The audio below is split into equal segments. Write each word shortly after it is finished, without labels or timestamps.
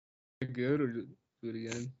Good or do it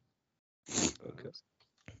again? Okay.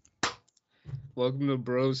 Welcome to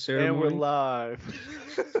Bro And we're Ceremony. live.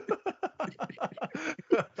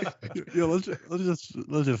 Yo, let's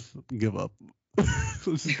just give up. Let's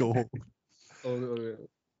just go home. Oh,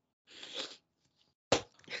 yeah.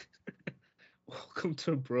 Welcome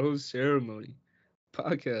to Bro Ceremony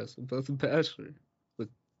podcast about the Bachelor with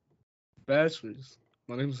bachelors.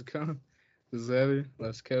 My name is Khan. This is Abby.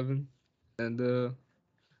 That's Kevin, and we're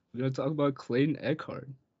gonna talk about Clayton Eckhart.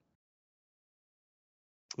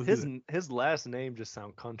 His last name just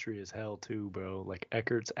sound country as hell too, bro. Like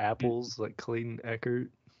Eckert's apples, like Clayton Eckert.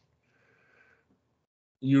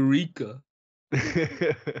 Eureka.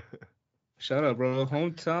 Shout out, bro.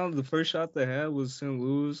 Hometown, the first shot they had was St.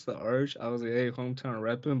 Louis, the Arch. I was like, hey, hometown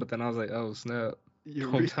repping, but then I was like, oh, snap.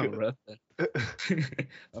 Eureka. Hometown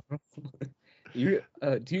repping. Do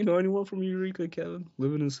you know anyone from Eureka, Kevin?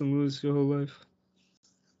 Living in St. Louis your whole life?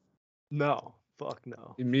 No, fuck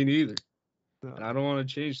no. Me neither. No. And I don't want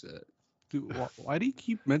to change that. Dude, why do you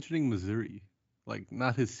keep mentioning Missouri? Like,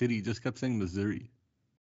 not his city, just kept saying Missouri.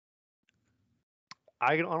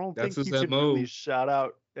 I don't That's think you his can MO. really shout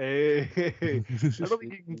out. Hey, I don't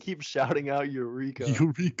think you can keep shouting out Eureka.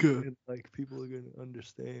 Eureka. And, like, people are gonna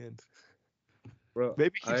understand. Bro,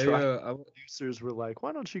 Maybe he tried. I, Producers were like,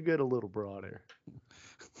 "Why don't you get a little broader?"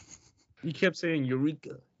 he kept saying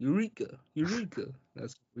Eureka, Eureka, Eureka.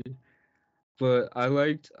 That's weird. But I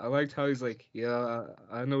liked how he's like, yeah,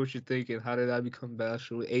 I know what you're thinking. How did I become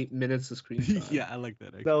Bachelor with 8 minutes of screen time? Yeah, I like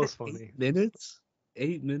that. That was funny. 8 minutes?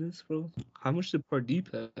 8 minutes, bro? How much did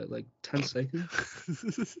Pardeep have? Like 10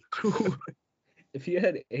 seconds? If he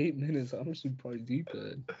had 8 minutes, how much did Pardeep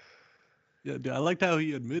have? Yeah, dude, I liked how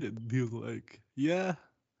he admitted. He was like, yeah,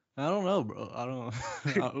 I don't know, bro. I don't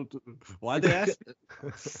why'd they ask?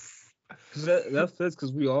 Cause that fits,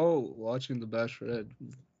 because we all watching The Bachelorette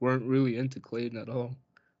weren't really into Clayton at all.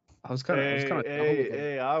 I was kind of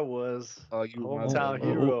Hey, I was. Oh, you Hometown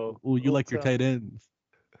hero. Oh, you like your Hometown. tight ends.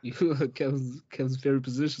 You Kevin's favorite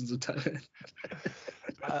positions of tight end.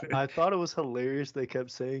 I thought it was hilarious. They kept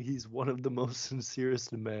saying he's one of the most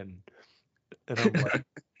sincerest men, and I'm like,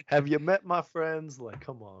 "Have you met my friends?" Like,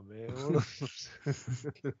 come on, man.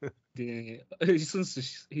 Yeah, he's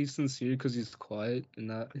sincere because he's quiet and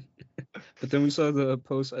not. But then we saw the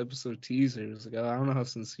post-episode teaser. It was like, I don't know how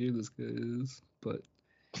sincere this guy is, but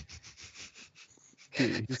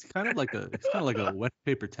Dude, he's kind of like a wet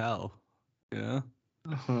paper towel. Yeah.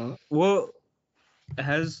 Well,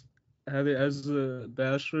 as a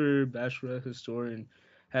bachelorette historian,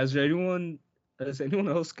 has anyone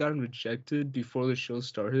else gotten rejected before the show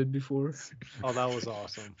started before? Oh, that was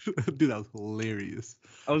awesome. Dude, that was hilarious.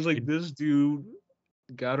 I was like, this dude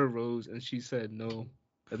got a rose and she said no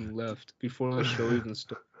and left before the show even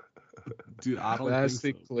started. Dude, I don't Classic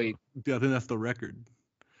think so. Clayton. Dude, I think that's the record.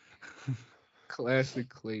 Classic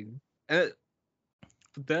Clayton. But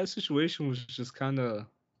that situation was just kind of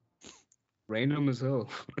random as hell.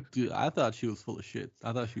 Dude, I thought she was full of shit.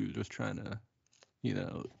 I thought she was just trying to,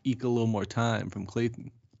 eke a little more time from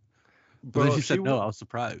Clayton. But Bro, then she if said she no. would- I was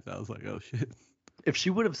surprised. I was like, oh shit. If she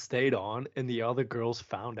would have stayed on and the other girls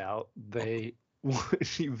found out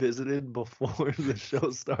she visited before the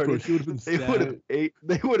show started, Bro, she would have been sad. They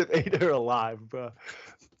would have ate her alive, bro.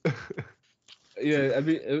 Yeah, I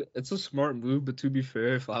mean, it's a smart move, but to be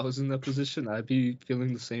fair, if I was in that position, I'd be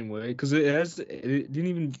feeling the same way. Because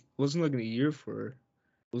wasn't like in a year for her. It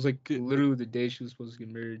was like literally the day she was supposed to get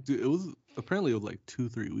married. Dude, it was like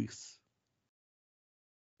 2-3 weeks,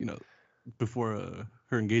 before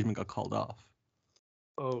her engagement got called off.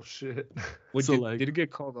 Oh shit. Wait, So, did it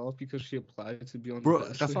get called off because she applied to be on Bro, The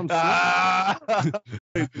Bachelor? that's what I'm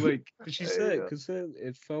saying. Like, she said, because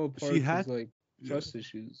it fell apart. She had- like trust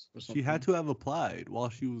issues or something. She had to have applied while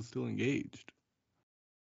she was still engaged.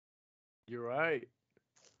 You're right.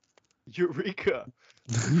 Eureka.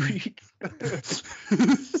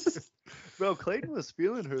 Bro, Clayton was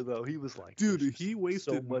feeling her though. He was like, Dude, "There's he just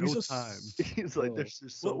wasted so much no time. He's like, there's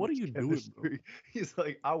just so What are much you doing, bro? chemistry." He's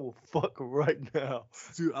like, I will fuck right now.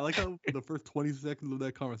 Dude, I like how the first 20 seconds of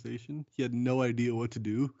that conversation, he had no idea what to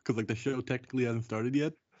do because like the show technically hasn't started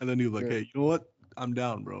yet. And then he was like, Yeah. hey, you know what? I'm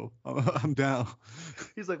down, bro. I'm down.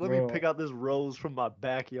 He's like, let Bro. me pick out this rose from my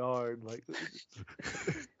backyard. Like,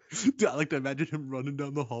 Dude, I like to imagine him running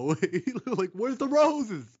down the hallway. Like, where's the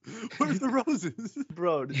roses? Where's the roses?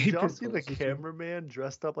 bro, did He y'all see the proposes to- cameraman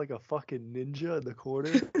dressed up like a fucking ninja in the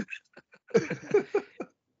corner?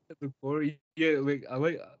 Before, yeah, like I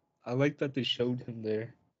like that they showed him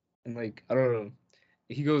there, and like I don't know,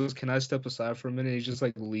 he goes, "Can I step aside for a minute?" He just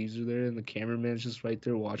like leaves her there, and the cameraman's just right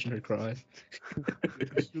there watching her cry.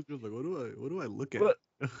 She was like, what do I look at? What?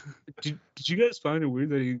 Did you guys find it weird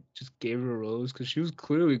that he just gave her a rose because she was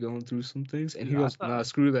clearly going through some things, and he Dude, I goes, thought- "Nah,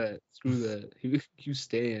 screw that. You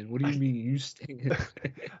staying? What do you mean you staying?"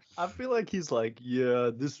 I feel like he's like,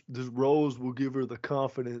 yeah, this rose will give her the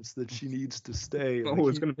confidence that she needs to stay. Oh, Like,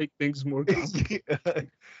 it's gonna make things more complicated. Yeah.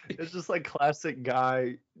 It's just like classic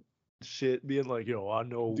guy shit, being like, yo, I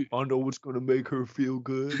know what's gonna make her feel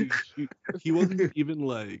good. He wasn't even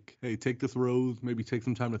like, hey, take this rose, maybe take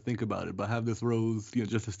some time to think about it, but have this rose,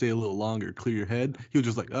 just to stay a little longer, clear your head. He was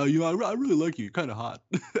just like, oh, I really like you, you're kind of hot,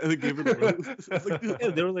 and they gave her the rose. It's like, dude, Yeah,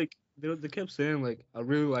 they were like, they kept saying like, "I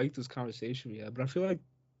really like this conversation we had," but I feel like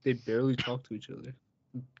they barely talked to each other.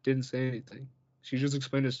 Didn't say anything. She just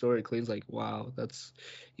explained the story. Clayton's like, "Wow,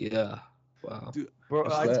 yeah, wow." dude, Bro,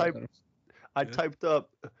 That's that. I Yeah. typed up,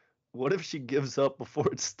 what if she gives up before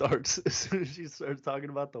it starts? As soon as she starts talking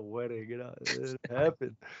about the wedding, it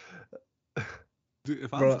happened. Dude,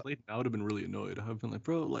 if I Bro. was Clayton, I would have been really annoyed. I've been like,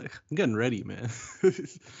 bro, like, I'm getting ready, man.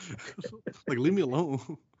 Like, leave me alone.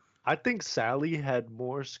 I think Sally had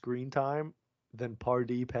more screen time than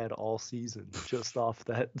Pardeep had all season, just off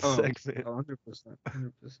that segment. 100%,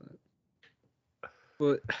 100%.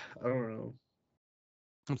 But I don't know.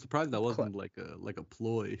 I'm surprised that wasn't like a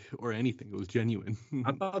ploy or anything. It was genuine.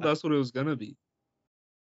 I thought that's what it was gonna be.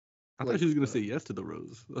 I thought she was gonna say yes to the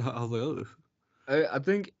rose. I was like, oh. I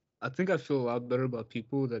think I feel a lot better about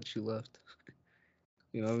people that she left.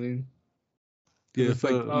 You know what I mean? Yeah, It's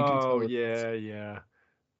like, you can Oh, tell it. yeah.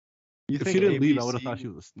 You If think she didn't leave, I would have ABC thought she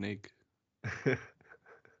was a snake.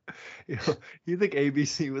 you think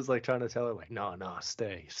ABC was like trying to tell her like, no,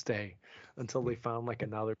 stay, until they found like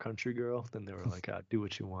another country girl? Then they were like, do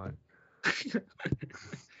what you want.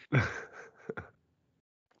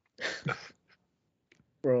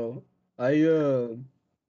 Bro,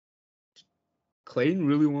 Clayton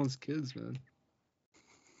really wants kids, man.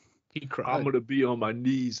 He cried. I'm gonna be on my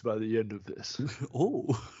knees by the end of this. Oh.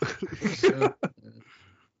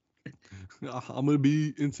 Yeah, I'm gonna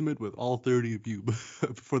be intimate with all 30 of you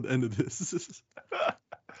before the end of this.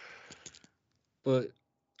 but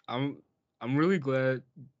I'm really glad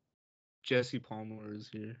Jesse Palmer is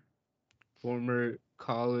here. Former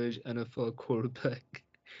college NFL quarterback,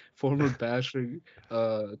 former Bachelor.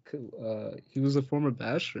 He was a former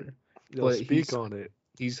Bachelor. Yo, But speak on it.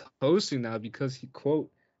 He's hosting now because he quote,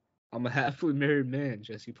 "I'm a happily married man,"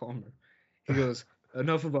 Jesse Palmer. He goes,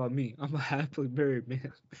 "Enough about me. I'm a happily married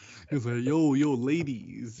man." He was like, yo,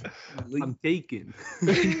 ladies, I'm taken.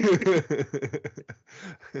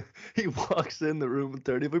 He walks in the room with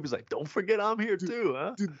 30 people. He's like, don't forget I'm here too,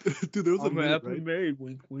 huh? Dude, there was a I'm minute, happily right? married.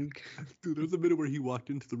 Wink, wink. Dude, there was a minute where he walked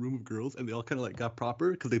into the room of girls and they all kind of like got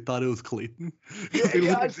proper because they thought it was Clayton. Yeah, They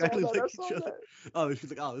looked I exactly saw that, like I each saw other. that. Oh, she's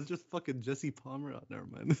like, oh, it's just fucking Jesse Palmer. Oh, never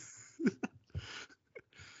mind.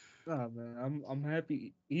 Nah, man, I'm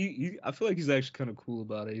happy. I feel like he's actually kind of cool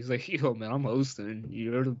about it. He's like, "Yo, man, I'm hosting.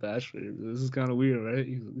 You're the Bachelor. This is kind of weird, right?"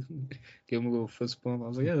 Give him a little fist bump. I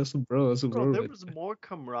was like, "Yeah, that's a bro. That's a bro." Bro, there right was more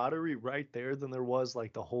camaraderie right there than there was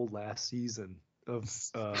like the whole last season of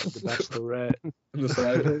The Bachelorette. there." The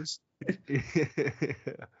side host.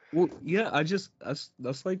 Yeah. Well, yeah,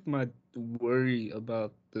 that's like my worry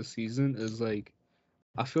about the season is like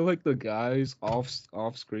I feel like the guys off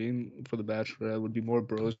screen for the Bachelorette would be more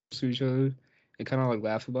bros to each other and kind of like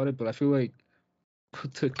laugh about it, but I feel like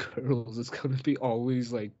with the girls it's gonna be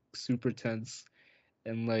always like super tense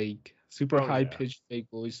and like super Oh, high yeah. pitched fake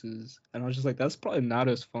voices, and I was just like, that's probably not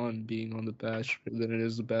as fun being on the Bachelor than it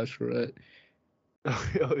is the Bachelorette.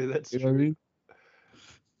 Oh, that's You know what I true. mean?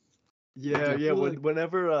 Yeah, I feel like-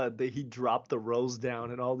 whenever he dropped the rose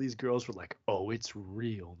down and all these girls were like, "Oh, it's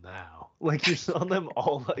real now." Like you saw them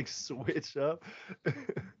all like switch up.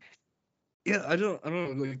 Yeah, I don't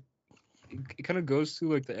know. Like, it kind of goes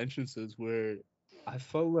to like the entrances where I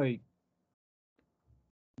felt like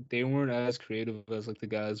they weren't as creative as like the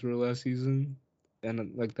guys were last season,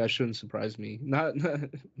 and like that shouldn't surprise me. Not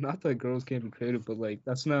that girls can't be creative, but like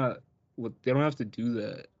that's not what they don't have to do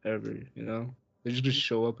that ever. You know, they just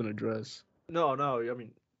show up in a dress. No, I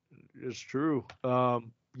mean, it's true.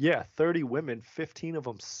 Yeah, 30 women, 15 of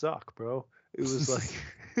them suck, bro. It was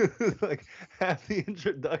like like half the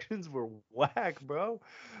introductions were whack, bro.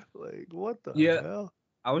 Like what the Yeah. hell?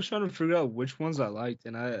 I was trying to figure out which ones I liked,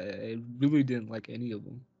 and I really didn't like any of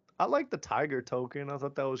them. I like the tiger token. I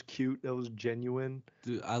thought that was cute. That was genuine.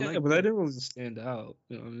 Dude, Yeah, but that didn't really stand out.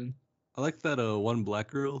 You know what I mean? I like that one black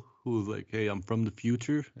girl who was like, "Hey, I'm from the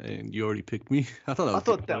future, and you already picked me." I thought that was I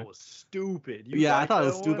thought pretty that funny. was stupid. Yeah, I like thought it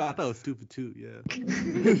that was stupid. one? I thought it was stupid too. Yeah.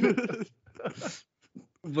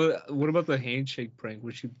 But what about the handshake prank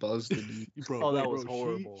where she buzzed the dude? Bro, Oh, that bro, was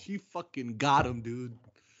horrible. She fucking got him, dude.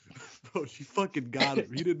 Bro, she fucking got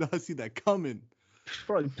him. He did not see that coming. She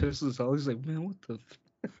probably pissed us off. He's like, man, what the?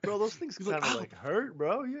 Bro, those things He's like, kind of "Ow." like hurt,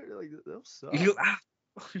 bro. You're like, those suck. He goes, ah.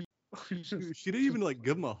 Dude, she didn't even like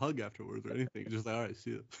give him a hug afterwards or anything. Just like, all right,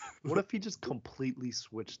 see ya. What if he just completely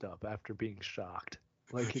switched up after being shocked?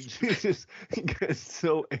 Like, he got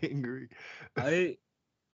so angry.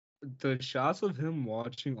 The shots of him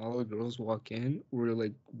watching all the girls walk in were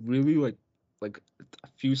like really like a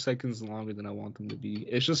few seconds longer than I want them to be.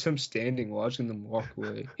 It's just him standing watching them walk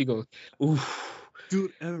away. He goes, oof.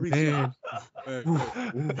 Dude, every Man. Hey,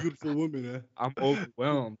 beautiful woman, eh? I'm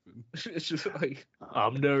overwhelmed. It's just like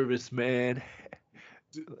I'm nervous, man.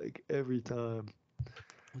 Like, every time.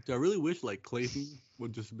 Dude, I really wish like Clayton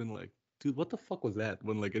would just have been like, dude, what the fuck was that?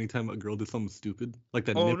 When like anytime a girl did something stupid, like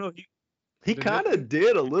that. oh no, He The kind nipple- of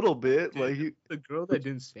did a little bit. Like, the girl that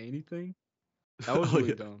didn't say anything. That was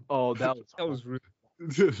really dumb. oh, that was That was really.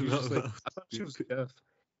 Dude, She was just like, that I thought she was stupid. deaf.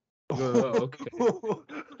 I go, oh, okay.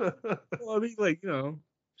 Well, I mean, like,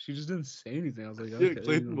 she just didn't say anything. I was like, Yeah, okay.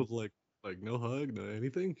 Clayton was like no hug, no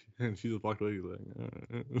anything, and she just walked away. He was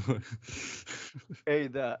like, Hey,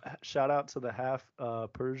 the shout out to the half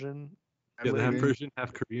Persian. yeah, the half lady. Persian,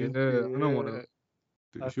 half Korean. Yeah, I don't want to.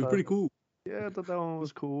 Dude, she was pretty cool. Yeah, I thought that one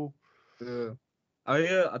was cool. Yeah.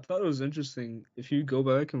 I thought it was interesting if you go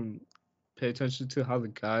back and pay attention to how the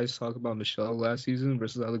guys talk about Michelle last season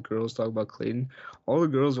versus how the girls talk about Clayton. All the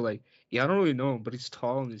girls are like, yeah, I don't really know him, but he's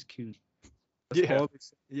tall and he's cute. That's Yeah. all they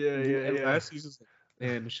say. Yeah, And last season's like,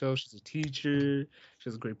 man, Michelle, she's a teacher. She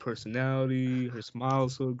has a great personality. Her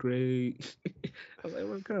smile's so great. I was like,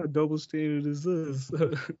 what kind of double standard is this?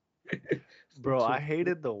 Bro, I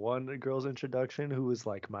hated the one girl's introduction who was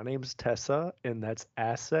like, "My name's Tessa, and that's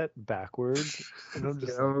asset backwards." And I'm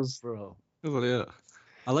just Yeah, like, I was- bro. I was like, yeah.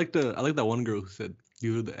 I like that one girl who said,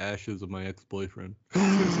 "These are the ashes of my ex-boyfriend." I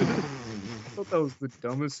thought that was the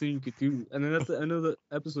dumbest thing you could do. And then at the end of the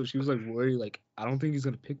episode, she was like worried, like, I don't think he's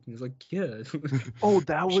gonna pick me. He's like, yeah. Oh,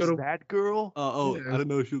 that was Shut up. that girl. I didn't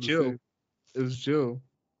know she was the Jill. same. It was Jill.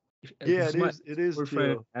 Yeah, This it my is. It is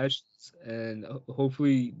boyfriend Jill. Ashes, and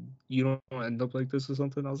hopefully you don't end up like this or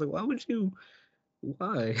something. I was like, why would you?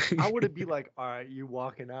 Why? I would be like, all right, you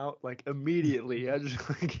walking out like immediately. I just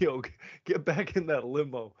like, yo, get back in that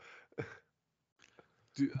limo.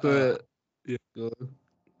 Dude, But yeah. good.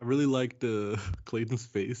 I really liked Clayton's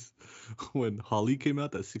face when Holly came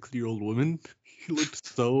out, that 60-year-old woman. He looked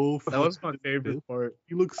so. That was my fucking favorite pissed. part.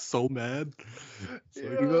 He looked so mad. It's like,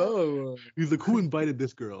 Yeah. You go. he's like, who invited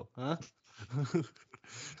this girl, huh?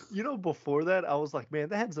 You know, before that, I was like, man,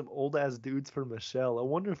 they had some old ass dudes for Michelle. I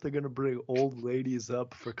wonder if they're gonna bring old ladies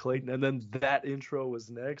up for Clayton. And then that intro was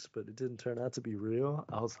next, but it didn't turn out to be real.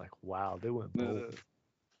 I was like, wow, they went bold.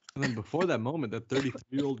 And then before that moment, that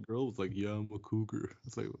 33-year-old girl was like, yeah, I'm a cougar.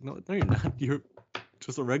 It's like, no, you're not. You're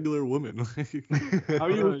just a regular woman. How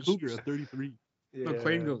are you a cougar at 33? No,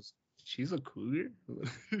 Clayton goes, she's a cougar?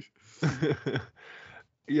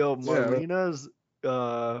 Yo, Yeah. Marina's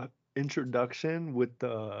introduction with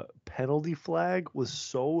the penalty flag was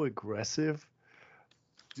so aggressive.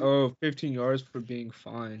 Oh, 15 yards for being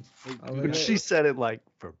fine. I like But that. she said it like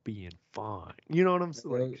for being fine. You know what I'm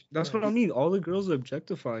saying? Like, That's what I mean. All the girls are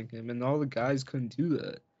objectifying him, and all the guys couldn't do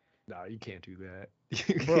that. No, you can't do that.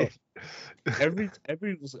 You Bro, can't.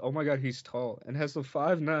 every was like, oh my god, he's tall and has a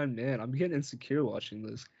 5'9" man. I'm getting insecure watching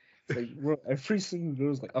this. It's like, bro, every single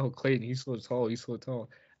girl's like, oh, Clayton, he's so tall, he's so tall.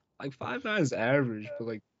 Like 5'9" is average, but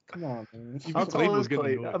like, come on, man. Even How Clayton tall was is getting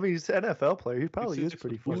Clayton? annoyed. I mean, he's an NFL player. He probably is 6'6"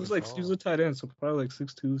 pretty He He fucking was like, tall. he was a tight end, so probably like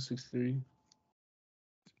 6'2", 6'3".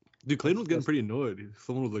 Dude, Clayton was getting pretty annoyed.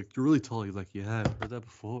 Someone was like, you're really tall. He's like, yeah, I've heard that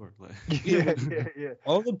before. Like, yeah.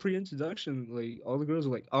 All the pre-introduction, like all the girls are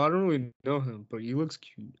like, oh, I don't really know him, but he looks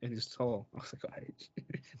cute and he's tall. I was like, all right.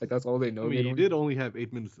 Like that's all they know. I They mean, he don't- did only have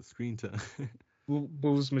 8 minutes of screen time.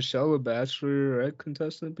 But was Michelle a Bachelor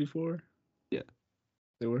contestant before? Yeah.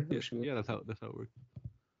 They were. yeah, She was. yeah, that's how it worked.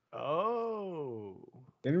 Oh.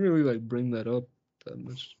 They didn't really like bring that up that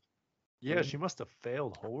much. Yeah, she must have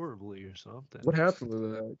failed horribly or something. What happened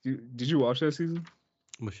with that? Did you watch that season?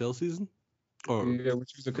 Michelle season? Or Yeah, when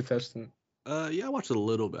she was a contestant. yeah, I watched it a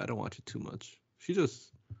little bit. I don't watch it too much. She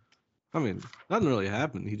just, I mean, nothing really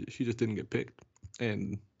happened. She just didn't get picked,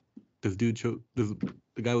 and this dude chose the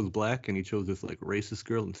guy was black, and he chose this like racist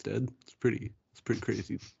girl instead. It's pretty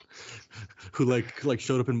crazy. Who like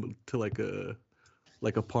showed up to like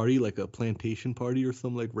a party, like a plantation party or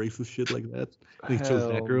some like racist shit like that. And he chose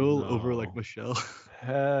that Hell girl over no. like Michelle.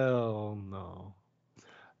 Hell no.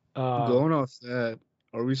 Going off that,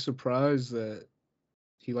 are we surprised that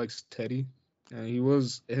he likes Teddy? And he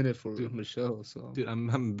was in it for Dude. Michelle, so Dude,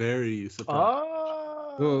 I'm very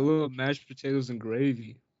surprised. little mashed potatoes and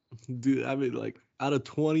gravy. Dude, I mean, like out of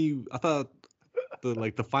 20, I thought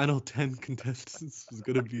the final 10 contestants was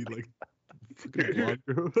gonna be like fucking blonde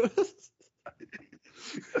girl.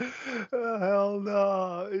 Hell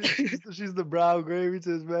no. She's the brown gravy to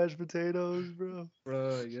his mashed potatoes, bro.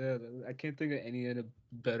 Bro, yeah, I can't think of any other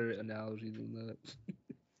better analogy than that.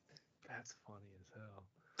 That's funny as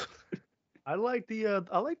hell. I like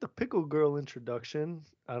the pickle girl introduction.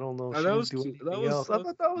 I don't know if Oh, she that didn't was do cute. anything else. I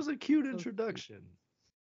thought that was a cute that was cute. introduction.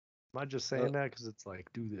 Am I just saying Uh, that because it's like,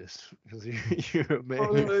 do this because you're a man?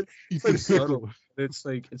 Oh, it's like subtle. It's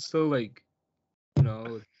like it's still like, you know,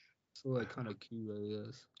 it's still like kind of cute, I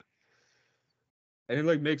guess. And it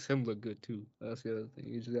like makes him look good too. That's the other thing.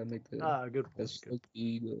 You just gotta make the Good point. that's Good. like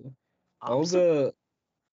ego. I'm All so-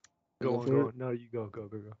 the Go on, for go it. on. No, you go.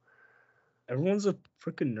 Everyone's a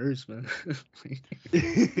freaking nurse, man.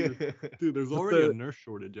 Dude, there's already a nurse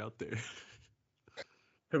shortage out there.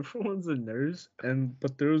 Everyone's a nurse,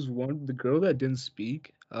 but there was the girl that didn't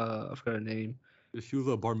speak. I forgot her name. She was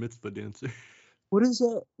a bar mitzvah dancer. What is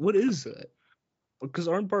that? What is that? Because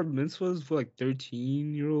aren't bar mitzvahs for like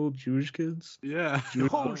 13-year-old Jewish kids? Yeah.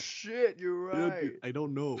 Oh shit, you're Yeah, right. dude, I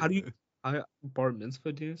don't know. How do you bar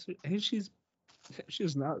mitzvah dancer? And she's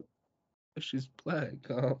not. She's black.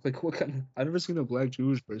 Like what kind? I've never seen a black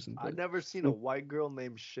Jewish person. I've But never seen a white girl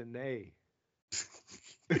named Shanae.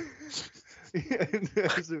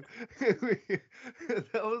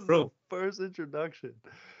 that was Bro. the first introduction.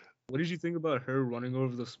 what did you think about her running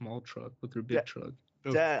over the small truck with her big Yeah. truck?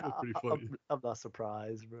 That was pretty funny. I'm not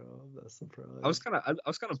surprised, bro. I'm not surprised. I was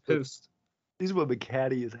kind of pissed. These women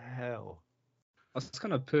catty as hell. I was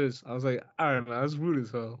kind of pissed. I was like, all right, man, that's rude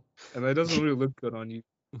as hell, and that doesn't really look good on you.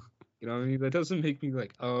 You know what I mean? That doesn't make me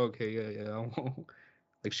like, oh, okay, yeah, I won't.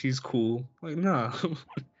 Like she's cool. Like nah.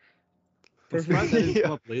 I'm surprised that didn't Yeah.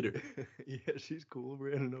 come up later. Yeah, she's cool,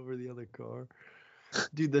 running over the other car.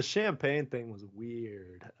 Dude, the champagne thing was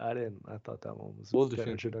weird. I thought that one was What was the that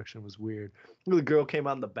champagne? introduction was weird. The girl came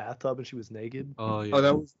out in the bathtub and she was naked. Oh yeah.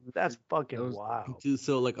 Oh, That's fucking that was- wild. Dude,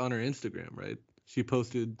 so like on her Instagram, right? She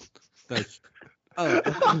posted that.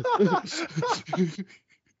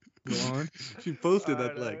 Go on. She posted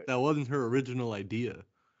Alright, that like alright. that wasn't her original idea,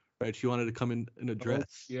 right? She wanted to come in a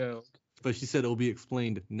dress, Yeah. but she said it'll be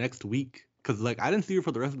explained next week. Cause like I didn't see her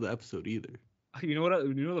for the rest of the episode either. You know what?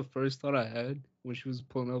 You know the first thought I had when she was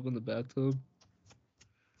pulling up in the bathtub.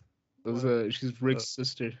 It was she's Rick's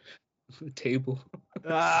sister. The table.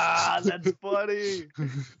 That's funny.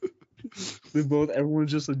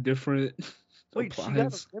 Everyone's just a different. Wait, she got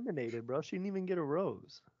appliance. eliminated, bro. She didn't even get a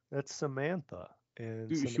rose. That's Samantha. And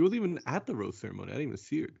Dude, she wasn't even at the rose ceremony. I didn't even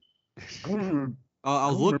see her. I don't remember. I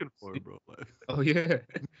was don't looking remember for her, bro. Like, Oh yeah.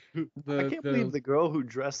 I can't believe the girl who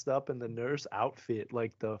dressed up in the nurse outfit,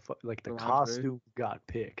 like the lingerie? costume, got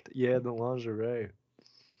picked. Yeah, the lingerie.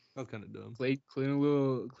 that was kind of dumb. Clayton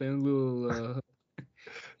little.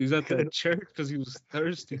 He was at that church because he was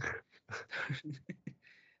thirsty.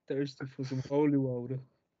 Thirsty for some holy water.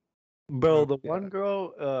 Bro, the Yeah. one girl,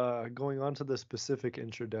 going on to the specific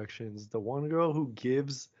introductions, the one girl who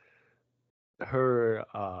gives her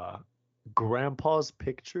grandpa's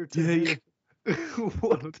picture to Yeah, him.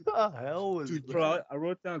 What the hell was Dude, that? bro, I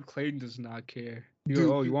wrote down Clayton does not care. He goes,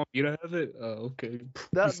 oh, you want me to have it? Okay.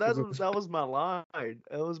 That was my line.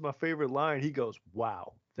 That was my favorite line. He goes,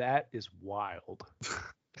 "Wow, that is wild."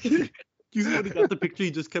 You see when he got the picture,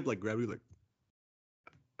 he just kept like grabbing, like,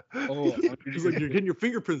 Oh, he's like, you're getting your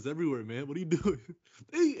fingerprints everywhere, man. What are you doing?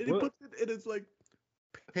 Hey, and he What? puts it in his like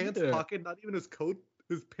pants Yeah. pocket, not even his coat,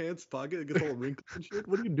 his pants pocket. It gets all wrinkled and shit.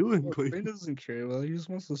 What are you doing, Bro, Clayton? Clayton doesn't care. Well, he just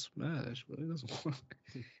wants to smash, bro. He doesn't want.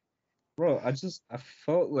 Bro, I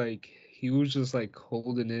felt like he was just like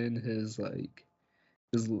holding in his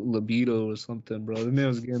libido or something, bro. The man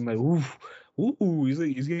was getting like, ooh.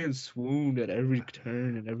 He's getting swooned at every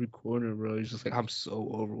turn and every corner, bro. He's just like, I'm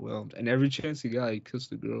so overwhelmed. And every chance he got, he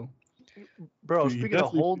kissed the girl. Bro, Dude, he speaking of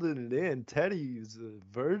definitely- holding it in, Teddy's a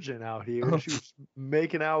virgin out here. Oh. She was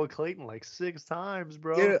making out with Clayton like 6 times,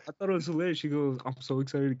 bro. Yeah, I thought it was hilarious. She goes, I'm so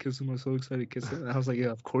excited to kiss him. I'm so excited to kiss him. And I was like,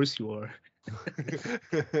 yeah, of course you are.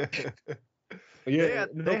 But yeah,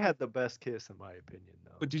 they had the best kiss in my opinion,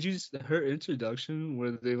 though. But did you her introduction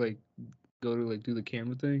where they like go to like do the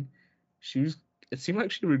camera thing? It seemed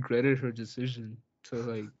like she regretted her decision to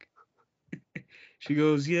like. She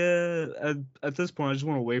goes, yeah. At this point, I just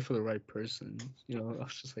want to wait for the right person. You know, I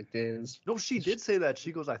was just like, damn. No, she did say that.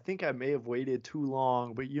 She goes, I think I may have waited too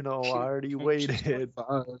long, but I already She's waited.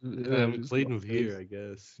 25. Yeah, she's Clayton was 25. here, I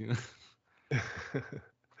guess. You know.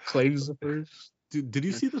 Clayton's the first. Dude, did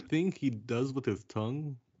you see the thing he does with his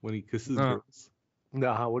tongue when he kisses No. girls?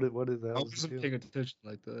 Nah, what is I that? wasn't paying attention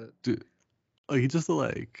like that. Dude, oh, he just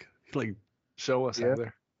like Show us, Yeah.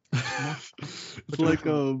 Heather. it's like I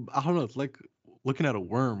don't know, it's like looking at a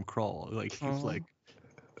worm crawl. Like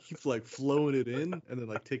he's like flowing it in and then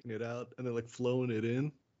like taking it out and then like flowing it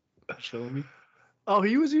in. Show me. Oh,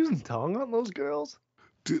 he was using tongue on those girls?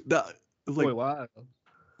 Dude, that it's like, Wait, wow.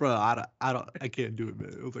 bro, I can't do it,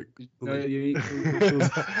 man. It was like,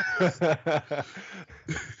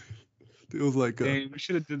 it was like dang, we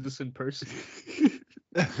should have did this in person.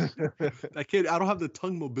 I don't have the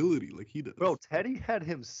tongue mobility like he does. Bro, Teddy had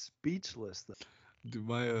him speechless. Dude,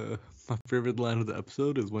 my favorite line of the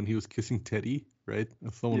episode is when he was kissing Teddy, right?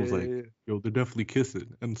 And someone was like, yo, they're definitely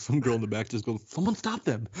kissing. And some girl in the back just goes, someone stop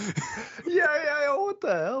them. Yeah, what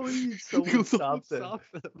the hell? Someone Someone stop them. stop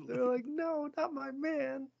them. They're like, no, not my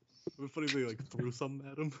man. The funny thing, like threw something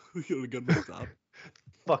at him. The gun would stop.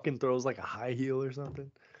 Fucking throws like a high heel or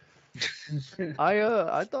something.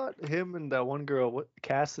 I thought him and that one girl,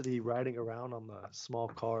 Cassidy, riding around on the small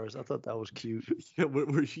cars. I thought that was cute. Yeah,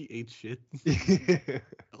 where she ate shit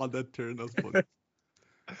on that turn. That was funny.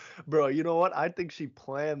 Bro, you know what? I think she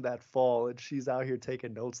planned that fall, and she's out here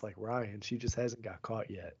taking notes like Ryan. She just hasn't got caught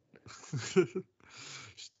yet.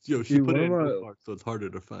 Yo, she put it in bookmark, so it's harder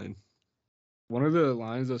to find. One of the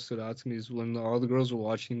lines that stood out to me is when all the girls were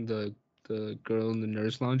watching the girl in the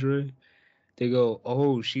nurse lingerie. They go,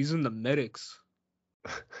 "Oh, she's in the medics."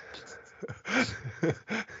 What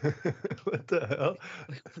the hell?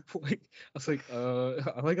 I was like,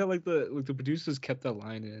 I like how the producers kept that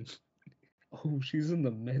line in. Oh, she's in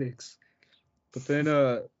the medics. But then,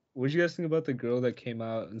 what did you guys think about the girl that came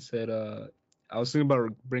out and said, I was thinking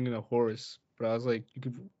about bringing a horse, but I was like, you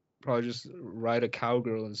could probably just ride a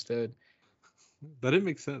cowgirl instead. That didn't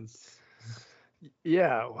make sense.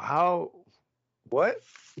 Yeah, how? What?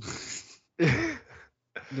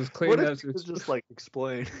 Does Clayton have to just like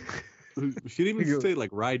explain? She didn't even say like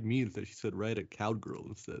ride me instead. She said ride a cowgirl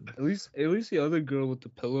instead. At least the other girl with the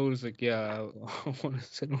pillow is like, yeah, I want to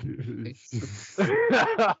sit on your face.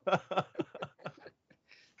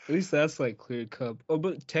 At least that's like clear cut. Oh,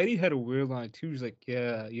 but Teddy had a weird line too. He's like,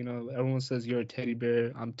 yeah, everyone says you're a teddy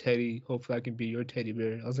bear. I'm Teddy. Hopefully I can be your teddy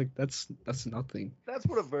bear. I was like, that's nothing. That's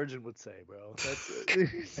what a virgin would say, bro.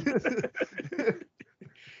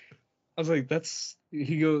 I was like,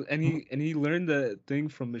 he goes, and he learned that thing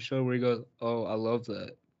from the show where he goes, oh, I love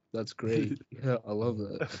that. That's great. Yeah, I love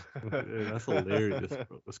that. Yeah, that's hilarious, bro.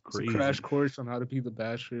 That's crazy. It's a crash course on how to be the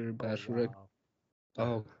Bachelor, Bachelorette. Wow.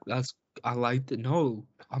 Oh, I liked it. No,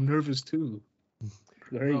 I'm nervous too.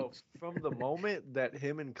 Great. Bro, from the moment that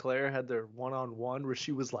him and Claire had their one-on-one where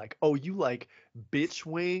she was like, oh, you like bitch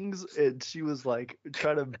wings? And she was like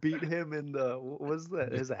trying to beat him in the, what was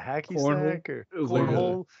that? Is it hacky sack or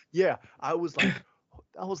cornhole? Yeah, I was like,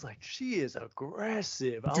 she is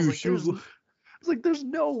aggressive. I was like, there's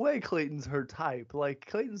no way Clayton's her type. Like,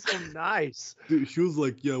 Clayton's so nice. Dude, she was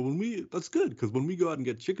like, yeah, that's good, because when we go out and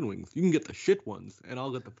get chicken wings, you can get the shit ones, and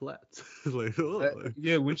I'll get the flats. Like,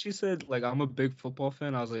 yeah, when she said, like, I'm a big football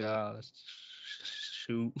fan, I was like,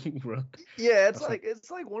 shoot, bro. Yeah, it's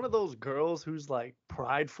like one of those girls who's, like,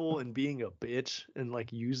 prideful and being a bitch and,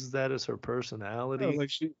 like, uses that as her personality. Yeah, like,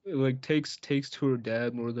 she, like, takes to her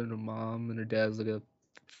dad more than her mom, and her dad's, like, a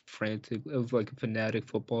fanatic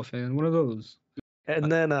football fan. One of those.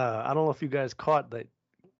 And then I don't know if you guys caught that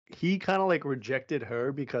he kind of like rejected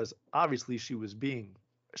her because obviously she was being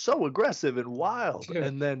so aggressive and wild. Yeah.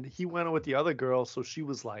 And then he went on with the other girl, so she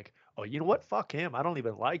was like, "Oh, you know what? Fuck him. I don't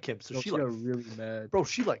even like him." So she like got really mad. Bro,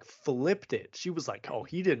 she like flipped it. She was like, "Oh,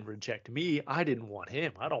 he didn't reject me. I didn't want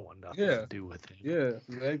him. I don't want nothing to do with him." Yeah,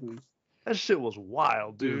 exactly. That shit was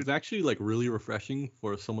wild, dude. It was actually like really refreshing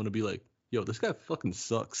for someone to be like, yo, this guy fucking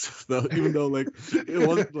sucks. Even though like it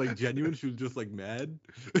wasn't like genuine, she was just like mad.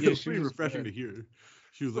 Yeah, it was pretty refreshing to hear.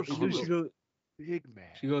 She was like, she goes, big man.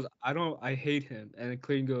 She goes, I hate him. And then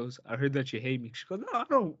Clayton goes, I heard that you hate me. She goes, no, I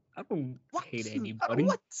don't hate anybody.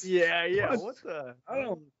 What? Yeah. What the? I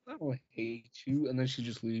don't hate you. And then she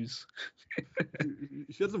just leaves.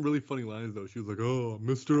 She had some really funny lines though. She was like, "Oh,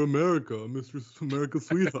 Mr. America, Mr. America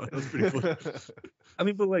sweetheart." That's pretty funny. I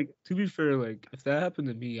mean, but like to be fair, like if that happened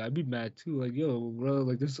to me, I'd be mad too. Like, yo, bro,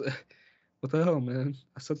 like this, what the hell, man?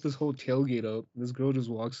 I set this whole tailgate up. This girl just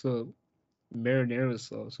walks up, marinara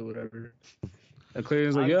sauce or whatever. And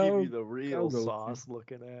Clayton's like, yo, give you the real sauce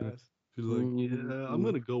looking ass. She's like, yeah, I'm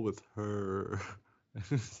gonna go with her.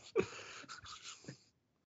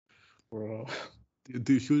 Bro.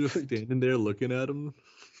 Dude, she was just standing there looking at him.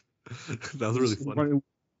 That was really funny.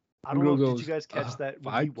 I don't know. Did you guys catch that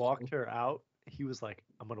when he walked her out he was like,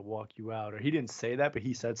 "I'm gonna walk you out," or he didn't say that, but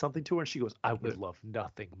he said something to her, and she goes, "I would love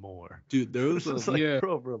nothing more." Dude, there was It's a, like, Yeah.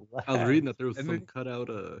 bro, relax. I was reading that there was And some then-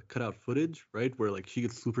 cutout footage, right, where like she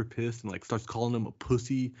gets super pissed and like starts calling him a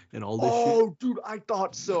pussy and all this shit. Oh, dude, I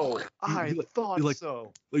thought so. I like- thought like-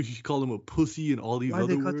 so. Like she called him a pussy and all these Why'd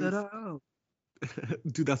other they cut words. that out?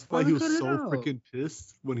 Dude, that's Why why they he was cut it so out? freaking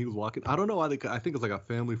pissed when he was walking. I don't know why they cut. I think it's like a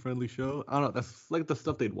family-friendly show. I don't know. That's like the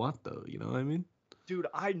stuff they'd want, though. You know what I mean? Dude,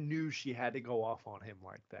 I knew she had to go off on him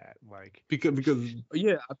like that. Like, Because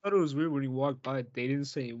Yeah, I thought it was weird when he walked by. They didn't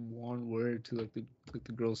say one word to like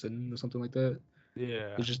the girl sitting or something like that.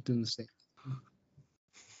 yeah. They just didn't say.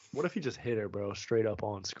 What if he just hit her, bro, straight up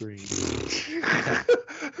on screen?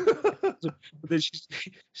 But then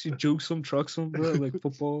she jokes some, trucks some, bro, like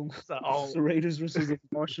football. It's like, oh, The Raiders versus the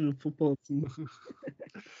Washington football team.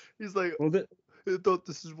 he's like, Well, I thought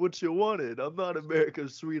this is what you wanted. I'm not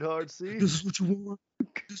America's sweetheart, see? this is what you want.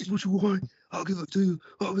 This is what you want. I'll give it to you.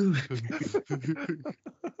 I'll give it.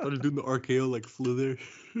 started doing the RKO like Slither.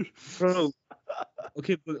 Bro.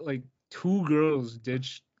 Okay, but like two girls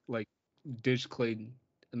ditched Clayton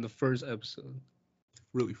in the first episode.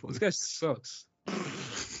 Really funny. This guy sucks.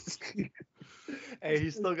 Hey,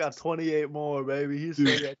 he's still got 28 more, baby. He's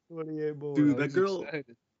still got 28 more. Dude, I that was girl-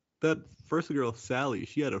 excited. That first girl, Sally,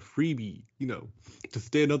 she had a freebie, you know, to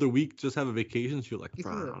stay another week, just have a vacation. She was like,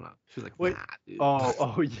 bro, I don't know. She was like, Wait, nah, dude.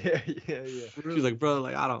 Oh, yeah. She's like, bro,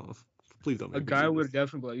 like, I don't, please don't A make me guy do would this."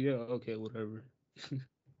 definitely be like, yeah, okay, whatever.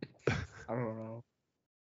 I don't know.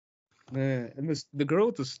 Man, and the girl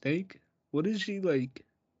with the snake, what is she like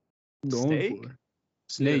going Steak? for?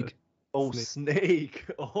 Snake. Oh, Snake. snake.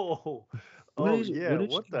 Oh, What oh is- yeah. what is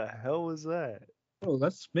What she- the hell is that? Oh,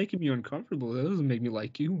 that's making me uncomfortable. That doesn't make me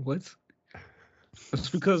like you. What?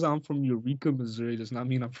 Just because I'm from Eureka, Missouri, does not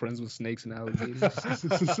mean I'm friends with snakes and alligators.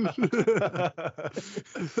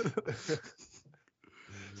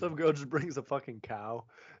 Some girl just brings a fucking cow.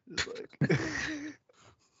 Just like,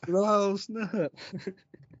 Oh, snap.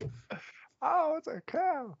 oh, it's a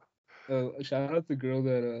cow. Shout out the girl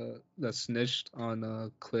that snitched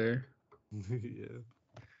on Claire. Yeah.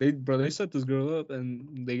 They set this girl up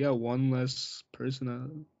and they got one person out.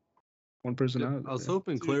 I was there.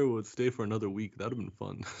 hoping Claire would stay for another week. That would have been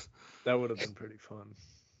fun. That would have been pretty fun.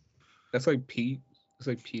 That's like Pete. It's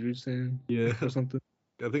like Peterson Yeah. or something.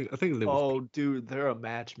 I think they was. Oh, dude, they're a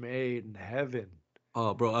match made in heaven.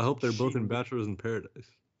 Oh, bro, I hope they're both in She- Bachelors in Paradise.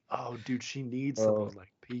 Oh, dude, she needs Oh. someone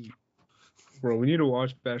like Pete. Bro, we need to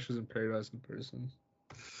watch Bachelors in Paradise in person.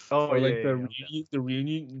 Oh, Or like yeah, the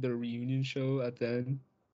reunion show at the end.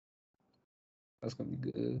 That's gonna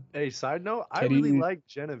be good. Hey, side note, I Teddy- really like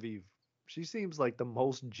Genevieve. She seems like the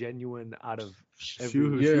most genuine out of She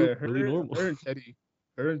everyone. was Yeah, really normal.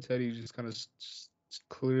 her and Teddy just kind of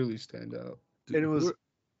clearly stand out. And it was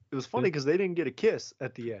Who- funny because they didn't get a kiss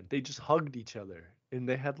at the end. They just hugged each other, and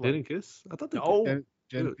they had They like didn't kiss? I thought they no.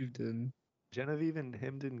 Genevieve didn't. Genevieve and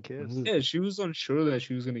him didn't kiss. Mhm. Yeah, she was unsure that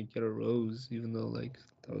she was gonna get a rose, even though like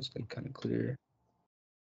that was like kind of clear.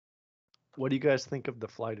 What do you guys think of the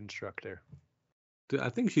flight instructor? Dude, I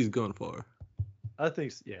think she's going far. I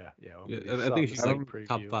think, yeah. Yeah, we I saw think the she's sneak like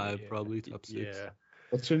top preview, 5, yeah. probably top 6. Yeah,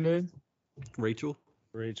 What's her name? Rachel,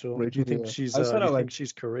 Rachel. Rachel, You think yeah. she's? I said I You think like-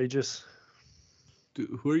 she's courageous? dude,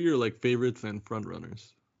 who are your like favorites and front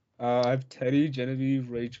runners? I have Teddy, Genevieve,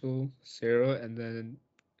 Rachel, Sarah, and then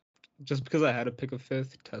just because I had to pick a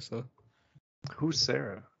fifth, Tessa. Who's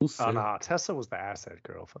Sarah? Who's Oh Sarah? no, Tessa was the asset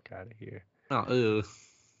girl. Fuck out of here. Oh,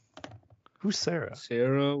 Who's Sarah?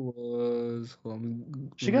 Sarah was. Hold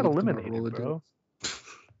on, She let got me look at my eliminated, Rolodex. bro.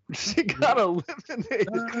 She got eliminated.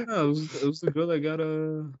 No. It was the girl that got a.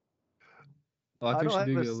 Oh, I I think don't she have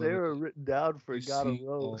did a get Sarah eliminated. written down for You got a see,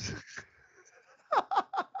 rose.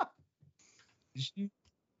 Did she?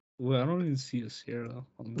 Well, I don't even see a Sarah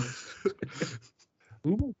on this.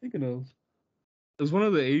 Who am I thinking of? It was one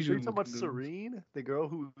of the Are you Asian. talking about girls. Serene, the girl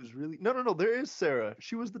who was really? No. There is Sarah.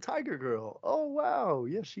 She was the tiger girl. Oh wow,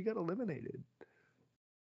 yeah, she got eliminated.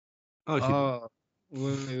 oh, she.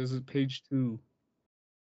 Well, it was page 2.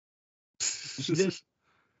 She did.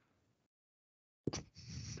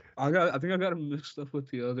 I think I got him mixed up with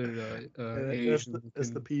the other That's Asian. the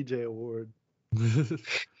looking- PJ award.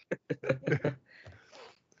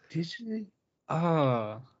 Did she?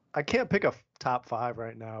 Ah, I can't pick a top 5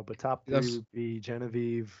 right now, but top 3 That's- would be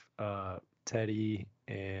Genevieve, Teddy,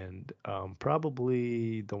 and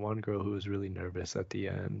probably the one girl who was really nervous at the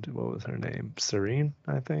end. What was her name? Serene,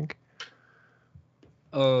 I think.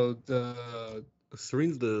 oh, the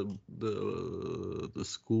Serene's the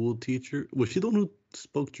school teacher. Was she the one who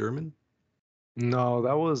spoke German? No,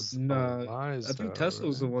 that was No, Eliza, I think Tessa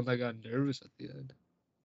was the right? one that got nervous at the end.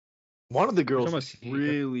 One of the You're girls talking was about Sierra?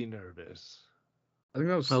 really nervous. I think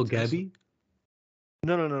that was Oh, Tessa. Gabby?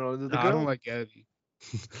 No. The Nah, I girl. don't like Gabby.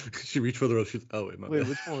 She reached for the rose. She's, oh, wait, my Wait, bad.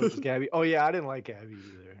 which one was Gabby? Oh yeah, I didn't like Gabby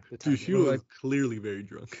either. The Dude, time she Bro, was like- clearly very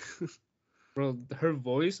drunk. Bro, her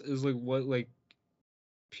voice is like what like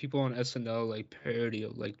people on SNL like parody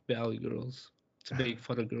of like Valley Girls to make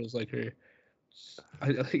fun of girls like her.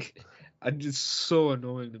 I'm just so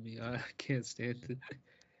annoying to me. I can't stand it.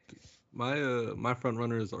 My front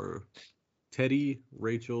runners are Teddy,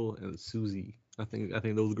 Rachel, and Susie. I think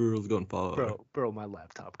those girls going far. bro, my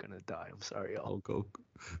laptop gonna die. I'm sorry, y'all. I'll go.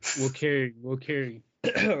 We'll carry.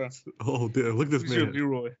 Who's Oh damn! Look at this your man.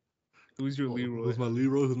 Leroy? Who's your Leroy? Who's my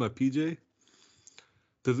Leroy? Who's my PJ?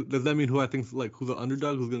 Does that mean who I think's like who's the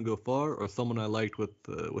underdog who's gonna go far, or someone I liked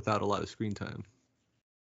without a lot of screen time?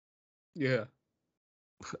 Yeah.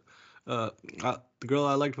 The girl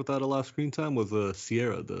I liked without a lot of screen time was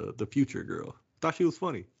Sierra, the future girl. Thought she was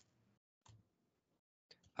funny.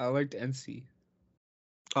 I liked NC.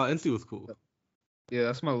 NC was cool. Yeah,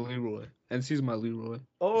 that's my Leroy. NC's my Leroy.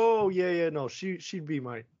 Oh yeah. No, she'd be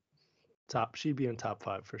my top. She'd be in top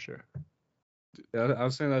 5 for sure. Yeah, I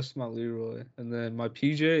was saying that's my Leroy. And then my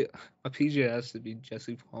PJ has to be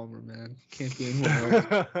Jesse Palmer, man. Can't be anyone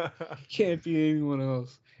else. Can't be anyone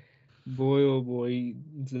else. Boy, oh boy,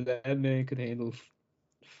 that man could handle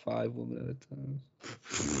 5 women at a time.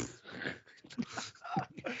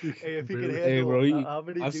 Hey, if he could Really? handle Hey, bro, how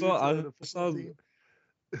many I dudes saw- are I in a saw- football team?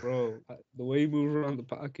 Bro, the way he moves around the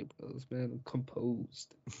pocket, bro, this man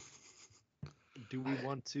composed. Do we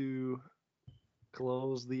want to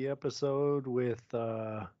close the episode with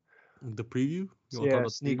The preview? You wanna talk yeah, about the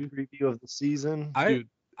sneak preview? preview of the season? Dude,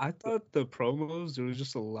 I thought the promos, there was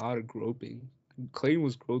just a lot of groping. Clayton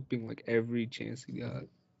was groping like every chance he got.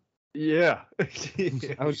 Yeah.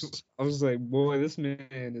 I was like, boy, this man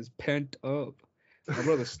is pent up. My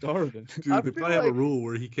brother's starving. Dude, I they feel probably have a like- rule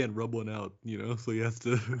where he can't rub one out, so he has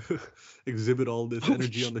to exhibit all this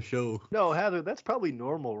energy on the show. No, Heather, that's probably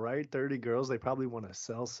normal, right? 30 girls, they probably want to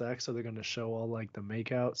sell sex, so they're going to show all like the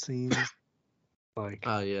makeout scenes. Like,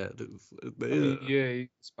 Yeah, I mean, yeah,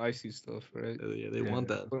 spicy stuff, right? yeah, they Yeah. want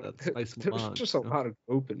that spice There was melange, just a you know? lot of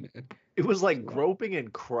groping, man. it was like groping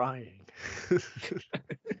and crying.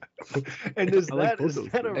 And is I like that, is both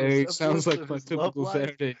those that a things. Hey, it sounds resemblance like of my his love typical life?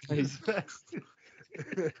 Saturday night. Is that-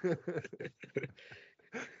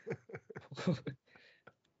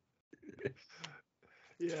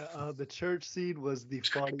 Yeah, the church scene was the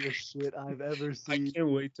funniest shit I've ever I seen. can't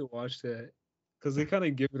wait to watch that because they kind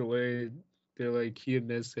of give it away. They're like, he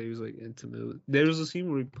admits that he was like intimate. There was a scene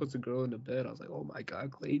where he puts a girl in the bed. I was like, oh my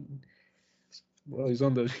god, Clayton. Bro, he's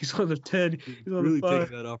on the 10. He's on Really the 5.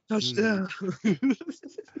 taking that opportunity. Touchdown.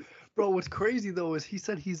 Bro, what's crazy though is he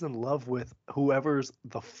said he's in love with whoever's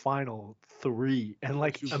the final 3. And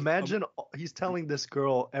like She's- imagine he's telling this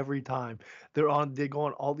girl every time they go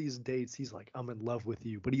on all these dates, he's like, I'm in love with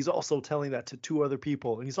you. But he's also telling that to 2 other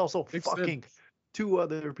people. And he's also Makes fucking 2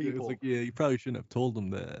 other Yeah, people. it's like, yeah, you probably shouldn't have told him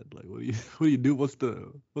that. Like, what do you do? What's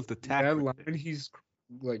the tact? That right line there? he's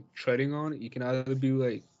like treading on, you can either be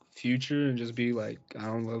like future and just be like, I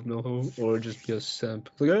don't love no hoe, or just be a simp.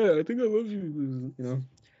 Like, hey, I think I love you.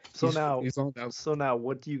 So He's- now he's on that. So now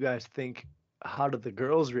what do you guys think? How did the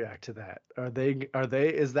girls react to that?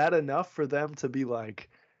 Is that enough for them to be like,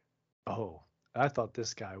 oh, I thought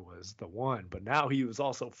this guy was the one, but now he was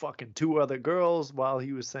also fucking 2 other girls while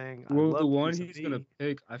he was saying, I Well, love the you one to he's gonna me."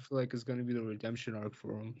 pick, I feel like is gonna be the redemption arc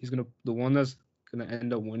for him. The one that's gonna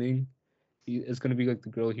end up winning. It's gonna be like the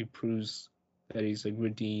girl he proves that he's like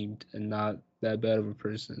redeemed and not that bad of a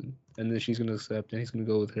person, and then she's gonna accept and he's gonna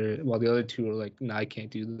go with her. While the other 2 are like, nah, I can't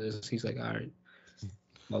do this. He's like, all right,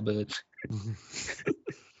 my bad.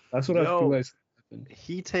 That's what I Yo. feel like happened.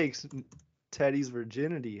 He takes Teddy's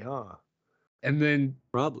virginity, huh? And then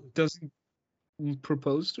Probably. doesn't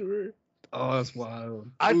propose to her. Oh, that's wild.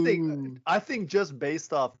 I Ooh. think just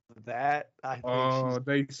based off of that, I think Oh, she's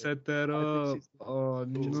they set that I think up. she's- Oh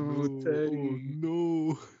no, Oh, Teddy.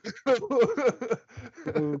 no.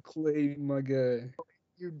 Oh, Clayton, my guy.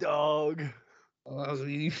 you dog. Oh,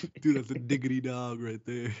 Dude, that's a diggity dog right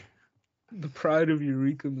there. the pride of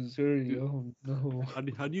Eureka, Missouri. Oh no.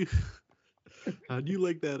 How do you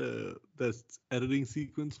like that editing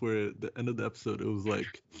sequence where at the end of the episode it was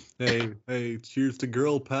like, hey, cheers to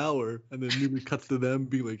girl power, and then immediately cuts to them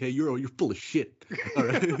being like, hey, you're full of shit. All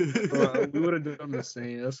right. Bro, we would have done the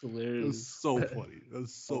same. That's It was hilarious. so funny. It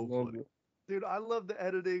was so I love funny. it. Dude, I love the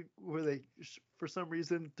editing where they, for some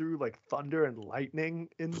reason, threw like thunder and lightning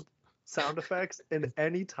in sound effects, and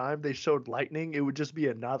any time they showed lightning, it would just be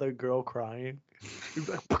another girl crying. It'd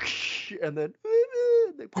be like, and then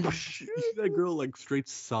They You see that girl like straight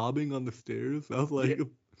sobbing on the stairs? That was like the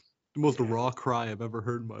most raw cry I've ever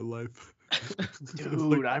heard in my life.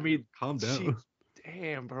 Dude, I mean, calm down.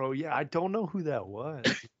 Damn, bro. Yeah, I don't know who that was.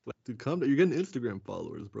 Like, dude, calm down. You're getting Instagram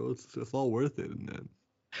followers, bro. It's all worth it. And then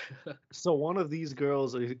So one of these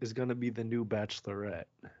girls is gonna be the new Bachelorette.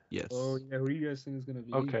 yes. Oh yeah, who do you guys think is gonna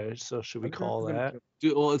be? Okay, so should we I think call it's that? gonna-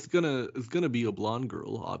 Dude, well, it's gonna be a blonde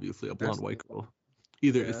girl, obviously, a blonde That's white the- girl.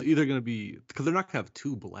 It's Yeah. either gonna be because they're not gonna have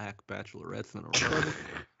two black bachelorettes in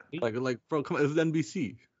a row. like, bro, come on, it's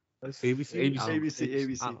NBC, That's- ABC, I don't know.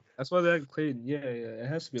 ABC. That's why they had Clayton. Yeah, it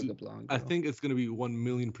has to be like a blonde girl. I think it's gonna be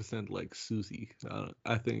 1,000,000% like Susie.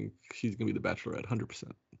 I think she's gonna be the Bachelorette,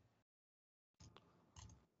 100%.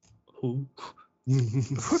 Who? Who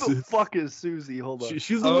the fuck is Susie? Hold on.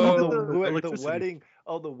 She's the Oh, one with the the electricity. wedding.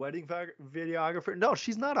 Oh, the wedding videographer. No,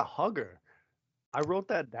 she's not a hugger. I wrote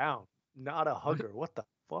that down. Not a hugger. What the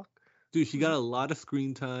fuck? Dude, she got a lot of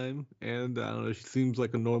screen time, and I don't know. She seems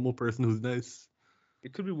like a normal person who's nice.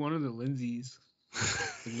 It could be one of the Lindsays.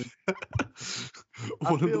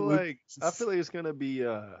 I feel like it's gonna be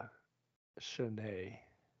Shanae.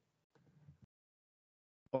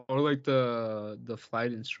 Or like the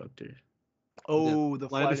flight instructor. Oh, the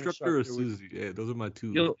flight instructor or was- Susie. Yeah, those are my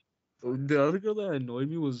two. Yo, the other girl that annoyed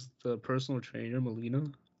me was the personal trainer, Melina.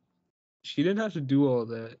 She didn't have to do all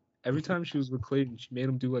that. Every time she was with Clayton, she made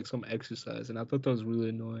him do like some exercise, and I thought that was really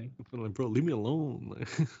annoying. I'm like, bro, leave me alone.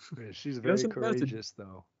 Yeah, she's She very doesn't have to- courageous,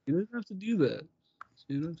 though. She didn't have to do that.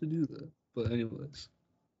 She didn't have to do that. But anyways,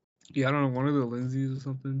 yeah, I don't know, one of the Lindsays or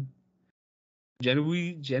something.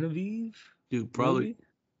 Genevieve? Dude, probably. Maybe?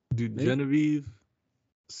 Dude, Maybe? Genevieve,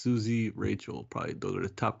 Susie, Rachel, probably those are the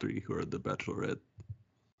top three who are the Bachelorette.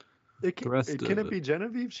 Can rest it of be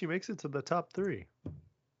Genevieve? She makes it to the top 3.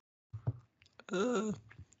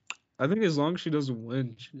 I think as long as she doesn't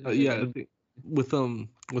win. Yeah, I think with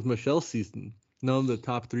Michelle's season, none of the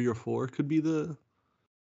top 3 or 4 could be the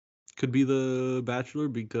Bachelor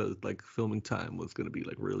because like filming time was gonna be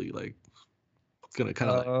like really like it's gonna kind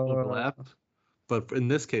of like overlap. But in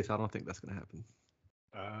this case, I don't think that's gonna happen.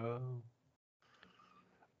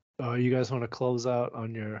 Oh, you guys want to close out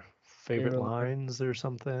on your favorite Yeah. lines or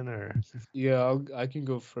something, or? Yeah, I can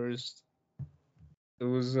go first. It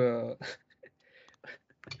was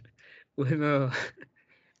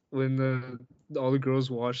when all the girls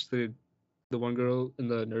watched the one girl in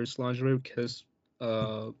the nurse lingerie kiss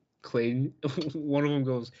Clayton. One of them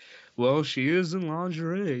goes, "Well, she is in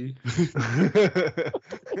lingerie."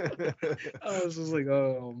 I was just like,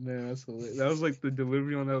 "Oh man, that's hilarious." That was like the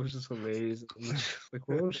delivery on that was just hilarious. Like,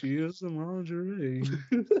 "Well, she is in lingerie."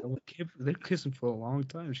 I'm like, they're kissing for a long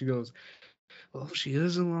time. She goes, "Oh, she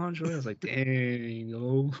is in lingerie." I was like, "Dang,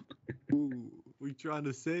 yo." Ooh, what you trying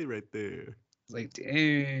to say right there? It's like,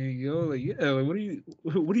 "Dang, yo." Like, yeah. Like, what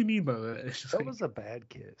do you mean by that? It's just That like, was a bad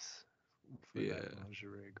kiss. For Yeah. that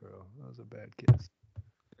lingerie girl. That was a bad kiss.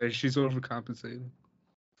 and she's overcompensating.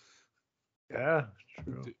 Yeah,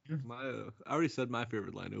 true. Dude, I already said my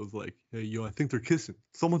favorite line. It was like, "Hey, yo, I think they're kissing.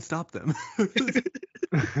 Someone stop them."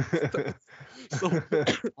 Someone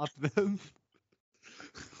stop them.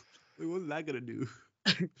 Like, what's that gonna do?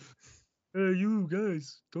 Hey, you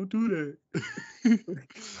guys, don't do that.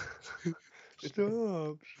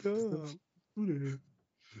 Stop. Do that.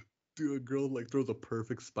 Dude, a girl like throws a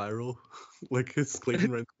perfect spiral, like his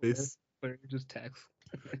Clayton right in the face. Or just text.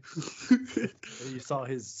 You saw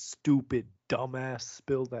his stupid dumbass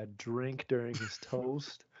spill that drink during his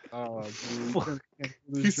toast. Oh, Fuck.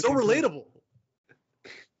 He's so relatable.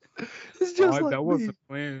 It's just That like wasn't me.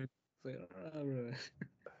 planned. It's like, all right.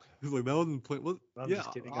 He's like, that wasn't playing. Well, I'm yeah,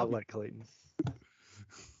 just kidding. I like Clayton.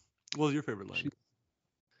 What was your favorite line?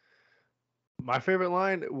 My favorite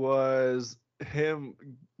line was him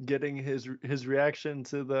getting his reaction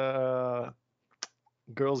to the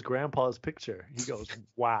girl's grandpa's picture. He goes,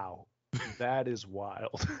 "Wow, that is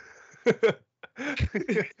wild."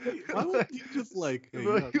 Why would you just like? Hey,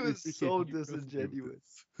 Bro, yeah, he I was appreciate so you trusting me with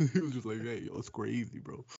disingenuous. this. He was just like, hey, yo, it's crazy,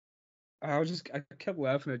 bro. I kept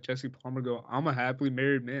laughing at Jesse Palmer go, "I'm a happily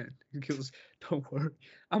married man." He goes, "Don't worry,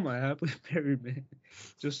 I'm a happily married man."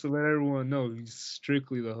 Just to let everyone know he's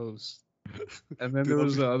strictly the host. And then Dude, there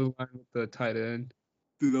was the other line with the tight end.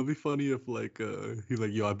 Dude, that'd be funny if like he's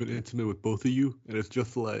like, yo, I've been intimate with both of you, and it's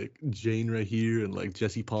just like Jane right here and like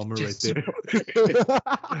Jesse Palmer right there.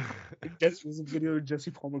 Jesse was a video of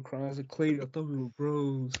Jesse Palmer crying. I was like, "Clayton, I thought we were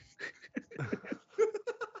bros."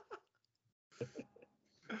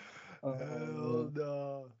 Hell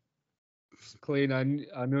no. Clayton,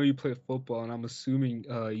 I know you play football, and I'm assuming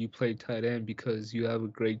you play tight end because you have a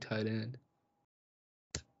great tight end.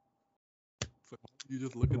 You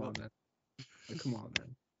just look it Come on, up. man. Like, come on,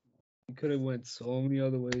 man. You could have went so many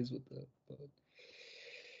other ways with that. But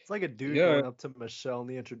It's like a dude Yeah. going up to Michelle in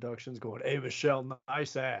the introductions, going, "Hey, Michelle,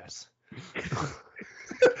 nice ass."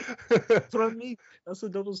 that's what I mean. That's a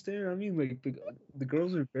double standard. I mean, like the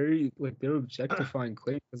girls are very like they're objectifying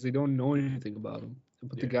Clayton because they don't know anything about him.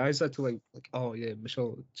 But the Yeah. guys had to like, oh yeah,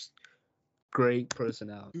 Michelle, just great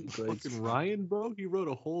personality, Dude, great. fucking Ryan, bro, he wrote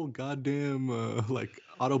a whole goddamn like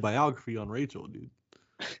autobiography on Rachel, dude.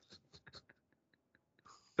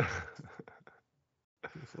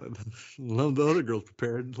 It's like, none of the other girls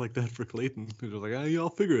prepared like that for Clayton. He was like, y'all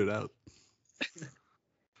figure it out.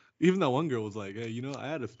 Even that one girl was like, hey, I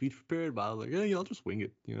had a speech prepared, but I was like, yeah, y'all just wing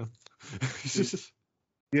it, It's just,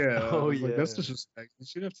 Yeah, Oh, like that's yeah. disrespect. You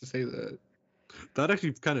shouldn't have to say that. that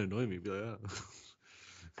actually kind of annoyed me. Be like,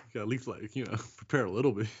 yeah, at least like, prepare a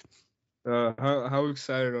little bit. How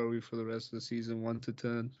excited are we for the rest of the season, 1 to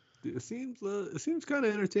 10? It seems kind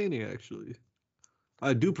of entertaining actually.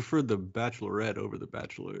 I do prefer the Bachelorette over the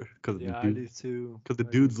Bachelor because Yeah, I do too. because the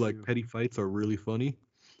I do dudes like too. petty fights are really funny.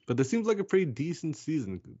 But this seems like a pretty decent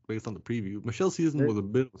season based on the preview. Michelle's season was a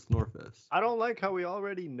bit of a snorefest. I don't like how we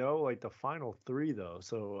already know like the final 3 though.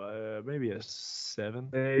 So maybe a 7.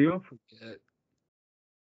 Hey, you don't forget.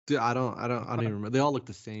 Dude, I don't even remember. They all look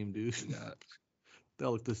the same, dude. Yeah, They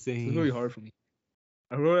all look the it's same. really hard for me.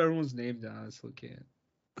 I wrote everyone's name down. I still can't.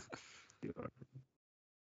 It's hard for me.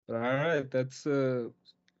 But all right, that's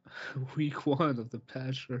week 1 of the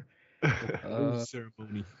Bachelor. Rose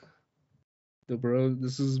ceremony.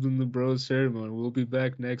 This has been the bro ceremony. We'll be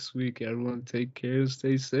back next week. Everyone take care,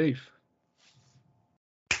 stay safe.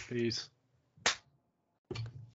 Peace.